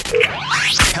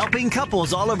helping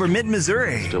couples all over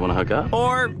mid-Missouri. Still want to hook up?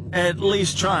 Or at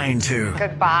least trying to.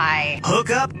 Goodbye. Hook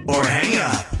up or hang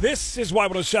up. This is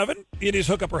Y107. It is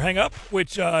Hook Up or Hang Up,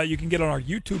 which you can get on our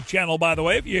YouTube channel, by the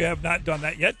way. If you have not done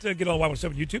that yet, get on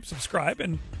Y107 YouTube, subscribe,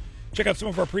 and check out some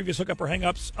of our previous Hook Up or Hang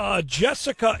Ups.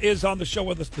 Jessica is on the show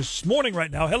with us this morning right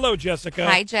now. Hello, Jessica.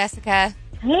 Hi, Jessica.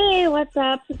 Hey, what's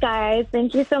up, guys?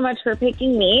 Thank you so much for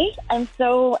picking me. I'm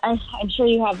sure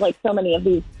you have like so many of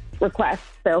these requests,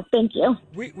 so thank you.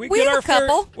 We have our a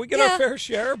couple. We get our fair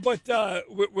share, but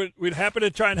we'd happy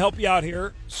to try and help you out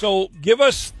here. So give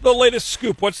us the latest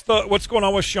scoop. What's going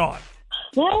on with Sean?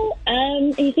 Well,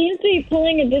 he seems to be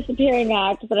pulling a disappearing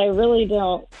act that I really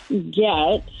don't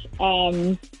get.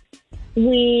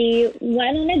 We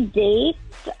went on a date.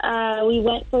 We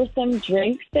went for some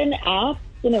drinks and apps,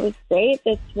 and it was great.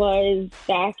 This was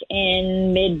back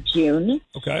in mid-June.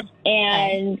 Okay.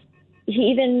 And he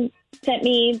even sent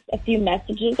me a few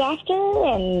messages after,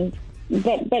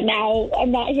 but now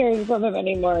I'm not hearing from him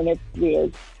anymore, and it's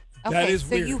weird. Okay, that is so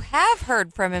weird. you have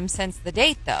heard from him since the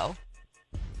date, though.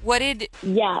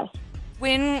 Yes.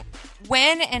 When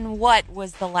and what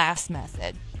was the last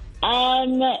message?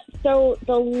 So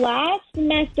the last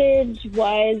message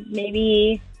was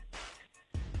maybe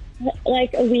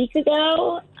like a week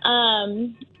ago,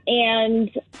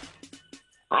 and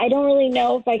I don't really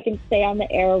know if I can say on the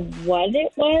air what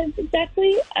it was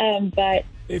exactly, but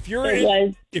if you're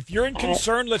in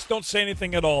concern, let's don't say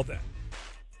anything at all then.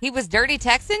 He was dirty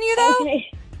texting you, though? Okay.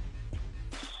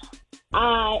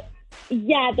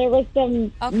 Yeah, there was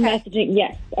some messaging,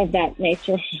 yes, of that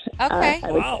nature. Okay.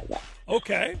 Wow.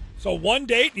 Okay. So one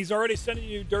date, he's already sending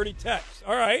you dirty texts.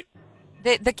 All right.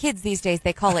 The kids these days,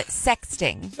 they call it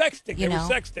sexting. Sexting. You It was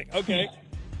know? sexting. Okay.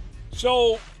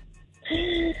 So.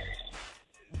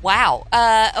 Wow.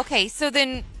 Okay. So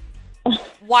then,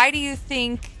 why do you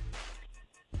think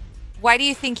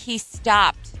he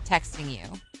stopped texting you?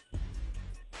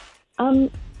 I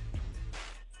don't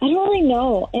really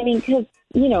know. I mean, because,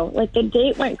 like the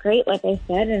date went great, like I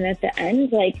said, and at the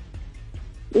end, like,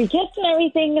 we kissed and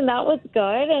everything, and that was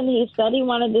good, and he said he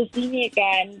wanted to see me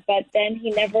again, but then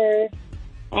he never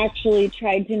actually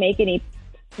tried to make any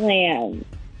plans.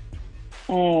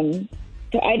 So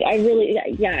I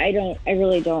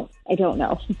really don't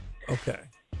know. Okay.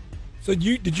 So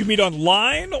did you meet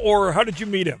online, or how did you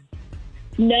meet him?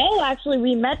 No, actually,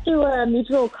 we met through a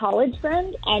mutual college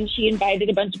friend, and she invited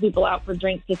a bunch of people out for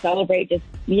drinks to celebrate just,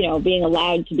 being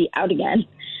allowed to be out again.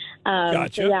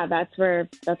 Gotcha. So yeah, that's where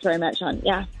I met Sean.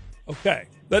 Yeah. Okay.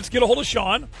 Let's get a hold of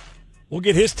Sean. We'll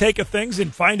get his take of things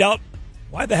and find out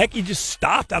why the heck he just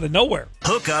stopped out of nowhere.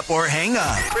 Hook up or hang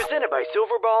up. Presented by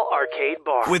Silverball Arcade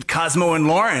Bar. With Cosmo and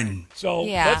Lauren. So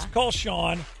let's call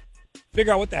Sean,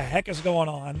 figure out what the heck is going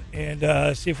on,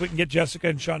 and see if we can get Jessica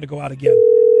and Sean to go out again.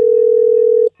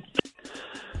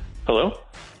 Hello?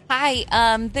 Hi.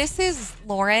 This is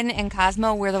Lauren and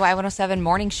Cosmo. We're the Y107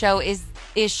 morning show. Is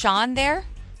Sean there?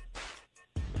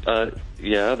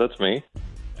 Yeah, that's me.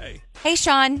 Hey,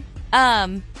 Sean.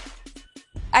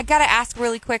 I gotta ask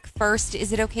really quick first.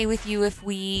 Is it okay with you if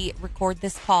we record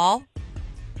this call?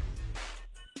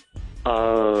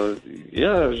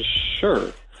 Yeah,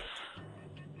 sure.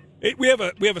 We have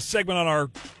a segment on our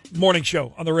morning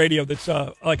show on the radio that's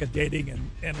like a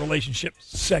dating and relationship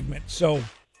segment. So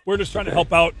we're just trying to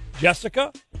help out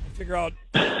Jessica and figure out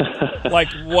like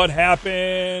what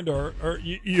happened, or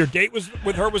your date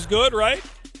with her was good, right?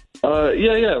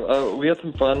 Yeah. We had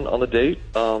some fun on the date.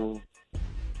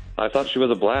 I thought she was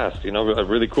a blast,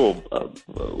 really cool.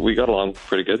 We got along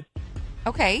pretty good.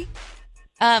 Okay.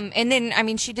 And then, I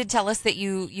mean, she did tell us that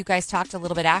you guys talked a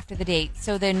little bit after the date.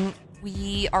 So then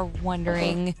we are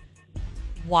wondering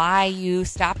why you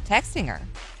stopped texting her.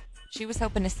 She was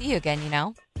hoping to see you again,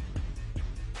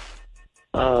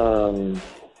 Well,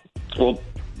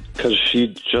 because she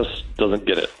just doesn't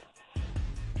get it.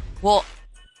 Well,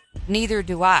 neither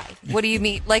do I. What do you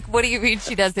mean? Like, what do you mean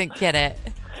she doesn't get it?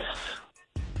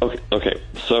 Okay.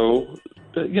 So,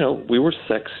 we were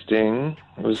sexting.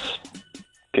 It was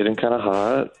getting kind of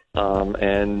hot.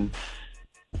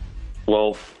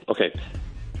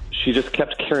 She just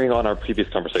kept carrying on our previous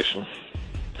conversation.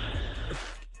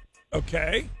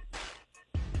 Okay.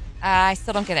 I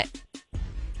still don't get it.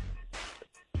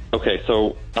 Okay,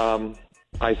 so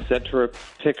I sent her a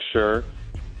picture,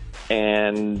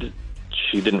 and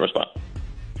she didn't respond.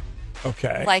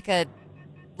 Okay.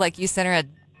 Like you sent her a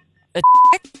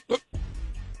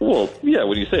Well, yeah,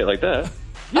 when you say it like that.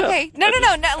 Yeah. Okay. No.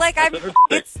 Like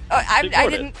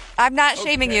I'm not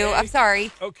shaming you. I'm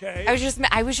sorry. Okay. I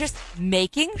was just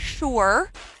making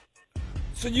sure.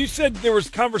 So you said there was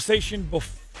conversation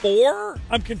before before?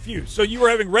 I'm confused. So you were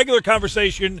having regular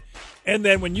conversation, and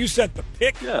then when you sent the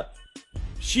pic, Yeah.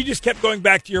 she just kept going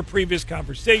back to your previous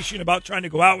conversation about trying to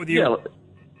go out with you. Yeah.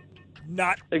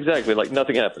 Not Exactly. Like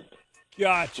nothing happened.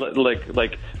 gotcha.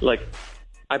 Like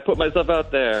I put myself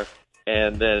out there,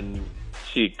 and then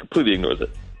she completely ignores it.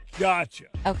 Gotcha.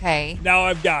 Okay. Now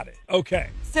I've got it. Okay.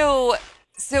 So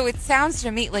it sounds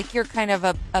to me like you're kind of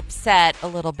upset a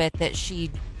little bit that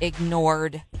she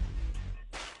ignored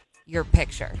your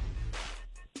picture.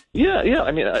 Yeah, yeah.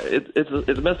 I mean,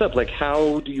 it's messed up. Like,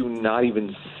 how do you not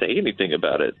even say anything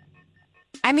about it?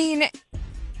 I mean,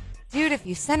 dude, if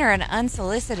you sent her an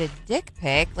unsolicited dick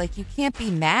pic, like, you can't be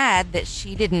mad that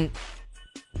she didn't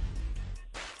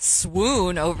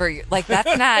swoon over you. Like,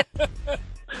 that's not...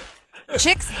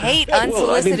 Chicks hate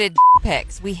unsolicited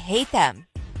pics. We hate them.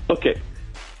 Okay,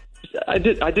 I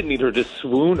didn't need her to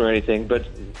swoon or anything, but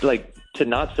like to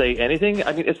not say anything.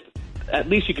 I mean, it's at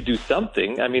least you could do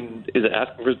something. I mean, is it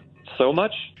asking for so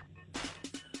much?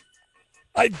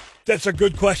 That's a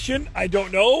good question. I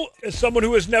don't know. As someone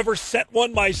who has never sent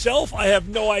one myself, I have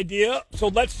no idea. So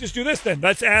let's just do this then.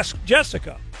 Let's ask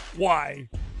Jessica why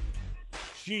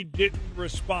she didn't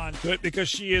respond to it, because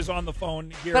she is on the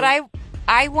phone here. But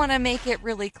I want to make it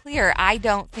really clear. I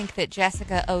don't think that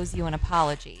Jessica owes you an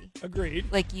apology. Agreed.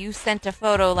 Like, you sent a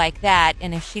photo like that,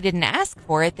 and if she didn't ask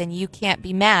for it, then you can't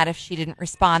be mad if she didn't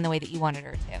respond the way that you wanted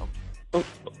her to. Oh,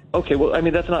 okay, well, I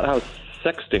mean, that's not how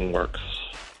sexting works.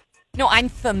 No, I'm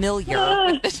familiar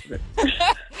with this.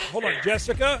 Hold on,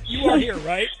 Jessica, you are here,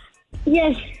 right?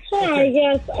 Yes. Hi, Okay.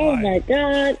 yes. Oh, Hi. my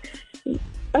God.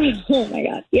 Oh, my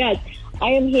God. Yes, I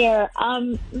am here.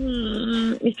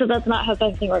 So that's not how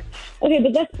sexting works. Okay,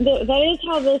 but that is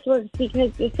how this works,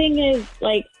 because the thing is,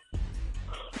 like,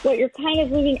 what you're kind of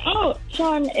leaving out,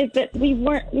 Sean, is that we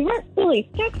weren't really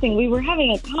sexting. We were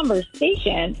having a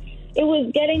conversation. It was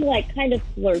getting, like, kind of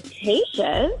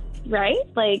flirtatious, right?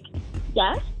 Like,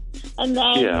 yes. And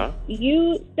then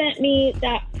you sent me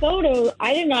that photo.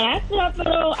 I did not ask for that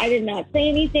photo. I did not say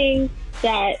anything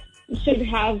that should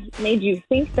have made you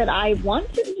think that I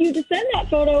wanted you to send that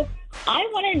photo. I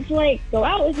wanted to, like, go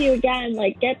out with you again,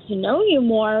 like, get to know you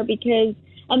more, because,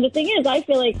 and the thing is, I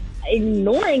feel like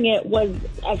ignoring it was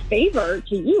a favor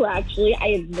to you, actually. I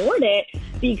ignored it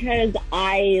because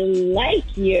I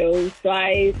like you. So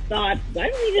I thought, why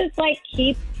don't we just, like,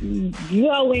 keep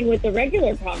going with the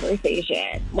regular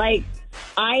conversation? Like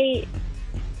you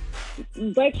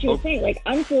were saying, like,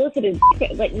 unsolicited,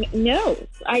 like, no,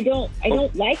 I don't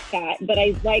like that, but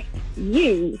I like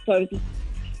you, so I was just,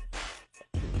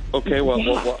 Okay, well,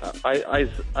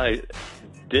 I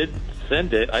did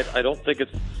send it. I don't think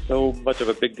it's so much of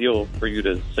a big deal for you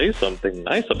to say something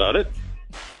nice about it.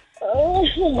 oh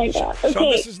my God. Okay,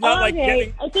 So this is not like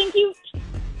getting... I think you.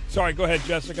 Sorry, go ahead,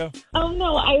 Jessica. Oh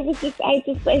no, I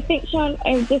think, Sean,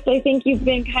 I think you've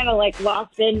been kind of, like,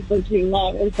 locked in for too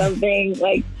long or something.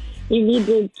 Like, you need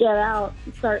to get out,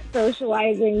 start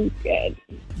socializing. Good.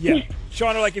 Yeah.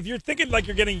 Shauna, like, if you're thinking like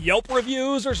you're getting Yelp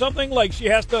reviews or something, like she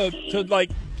has to like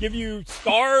give you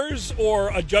stars or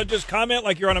a judge's comment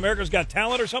like you're on America's Got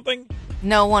Talent or something.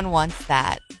 No one wants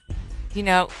that. You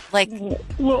know, like,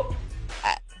 Well,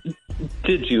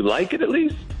 did you like it at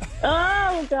least?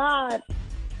 Oh God.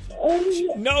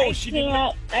 No, she didn't.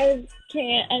 I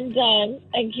can't. I'm done.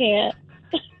 I can't.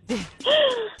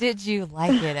 did you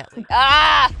like it at least?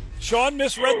 Ah! Sean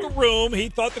misread the room. He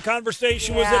thought the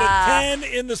conversation was at Yeah. a 10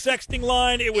 in the sexting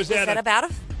line. It was at about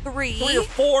a 3. 3 or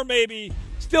 4 maybe.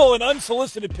 Still an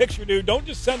unsolicited picture, dude. Don't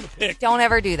just send the pic. Don't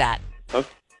ever do that.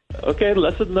 Okay,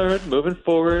 lesson learned. Moving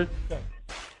forward. Okay.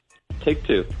 Take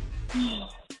 2.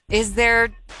 Is there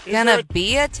gonna there-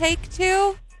 be a take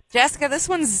 2? Jessica, this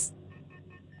one's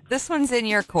in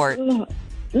your court.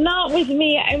 Not with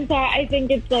me. I'm sorry. I think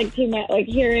it's, like, too much. Like,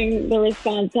 hearing the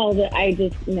response tells it. I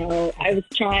just know. I was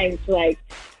trying to, like,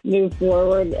 move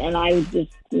forward, and I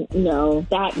just no.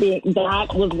 That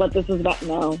was what this was about.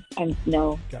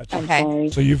 No, Gotcha. I'm Okay. sorry.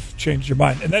 So you've changed your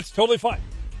mind, and that's totally fine.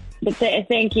 But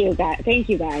thank you, guys. Thank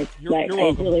you, guys. You're Like,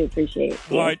 welcome. I really appreciate it.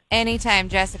 All right, Anytime,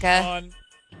 Jessica. Sean.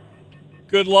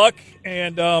 Good luck,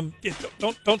 and yeah,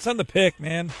 don't send the pic,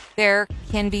 man. There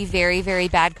can be very, very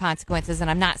bad consequences, and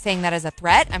I'm not saying that as a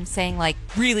threat. I'm saying, like,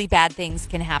 really bad things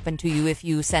can happen to you if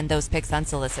you send those pics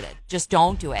unsolicited. Just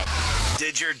don't do it.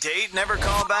 Did your date never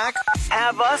call back?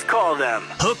 Have us call them.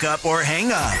 Hook up or hang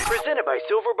up Presented by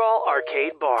Silverball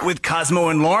Arcade Bar. with Cosmo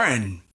and Lauren.